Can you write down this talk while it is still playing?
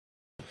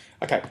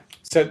Okay,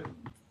 so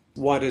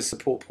why does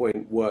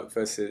SupportPoint work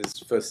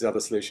versus other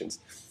solutions?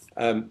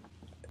 Um,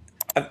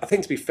 I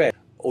think to be fair,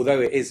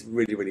 although it is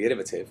really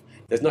innovative,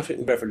 there's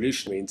nothing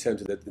revolutionary in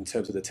terms of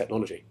the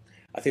technology.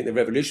 I think the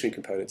revolutionary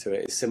component to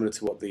it is similar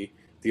to what the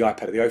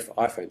iPad or the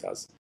iPhone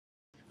does.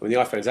 I mean, the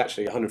iPhone is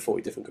actually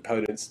 140 different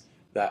components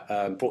that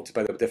brought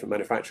together with different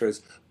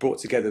manufacturers, brought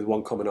together with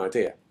one common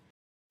idea,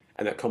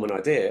 and that common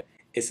idea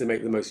is to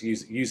make the most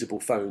usable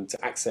phone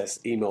to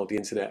access email, the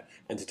internet,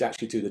 and to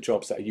actually do the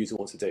jobs that a user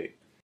wants to do.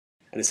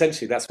 And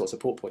essentially, that's what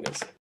SupportPoint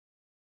is.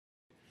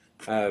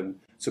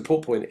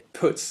 SupportPoint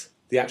puts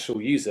the actual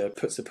user,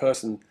 puts the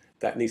person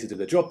that needs to do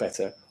the job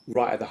better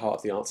right at the heart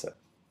of the answer.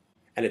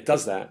 And it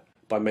does that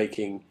by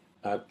making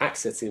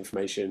access to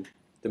information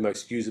the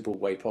most usable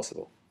way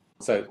possible.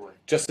 So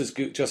just as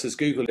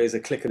Google is a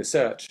click and a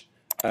search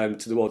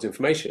to the world's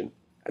information,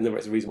 and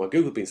that's the reason why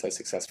Google's been so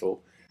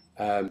successful,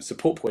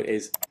 SupportPoint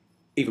is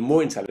even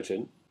more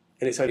intelligent,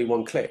 and it's only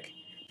one click.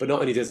 But not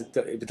only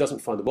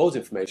doesn't find the world's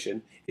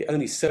information, it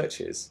only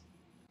searches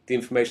the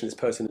information that's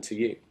pertinent to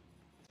you.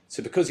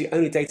 So because the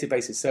only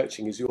database it's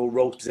searching is your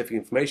role-specific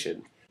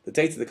information, the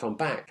data that come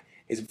back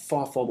is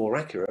far more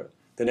accurate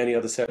than any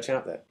other search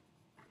out there.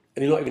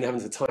 And you're not even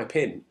having to type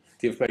in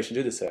the information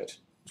to do the search.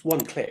 It's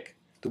one click.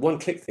 The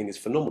one-click thing is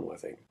phenomenal, I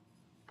think.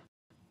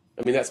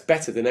 I mean, that's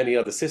better than any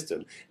other system.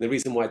 And the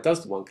reason why it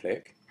does the one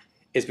click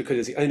is because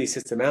it's the only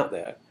system out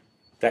there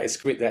that is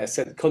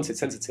content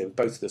sensitive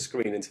both to the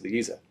screen and to the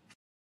user.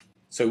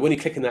 So when you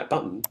click on that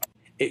button,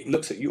 it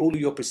looks at all of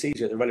your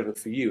procedures that are relevant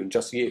for you and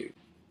just you.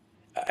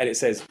 And it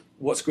says,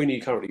 what screen are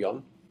you currently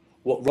on?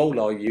 What role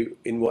are you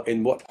in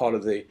what part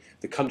of the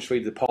country,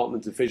 the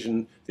department,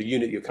 division, the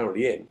unit you're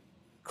currently in?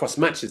 Cross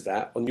matches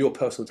that on your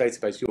personal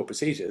database, your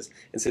procedures,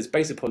 and says,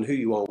 based upon who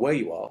you are and where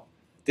you are,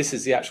 this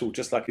is the actual,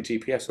 just like a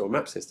GPS or a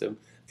map system,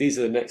 these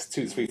are the next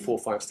 2, 3, 4,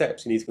 5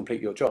 steps you need to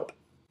complete your job.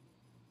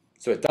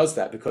 So it does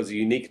that because of the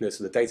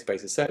uniqueness of the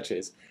database it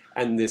searches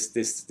and this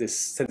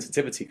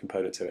sensitivity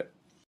component to it.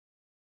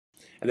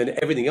 And then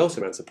everything else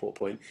around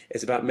SupportPoint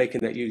is about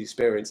making that user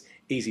experience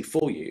easy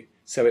for you,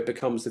 so it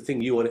becomes the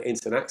thing you want to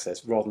instant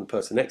access rather than the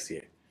person next to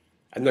you.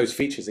 And those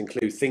features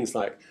include things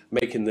like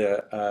making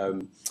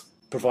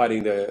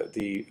providing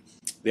the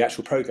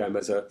actual program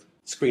as a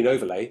screen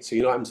overlay, so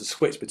you're not having to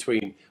switch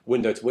between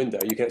window to window.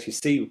 You can actually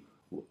see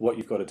what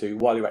you've got to do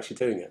while you're actually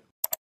doing it.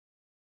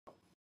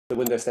 The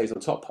window stays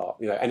on top part,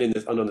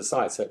 and on the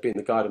side, so it being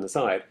the guide on the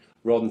side,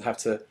 rather than have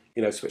to,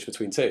 switch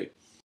between two.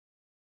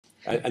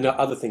 And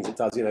other things it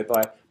does,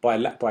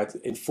 by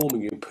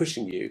informing you and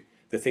pushing you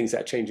the things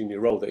that are changing your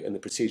role and the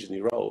procedures in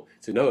your role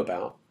to know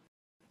about.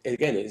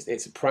 Again,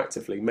 it's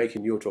proactively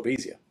making your job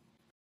easier.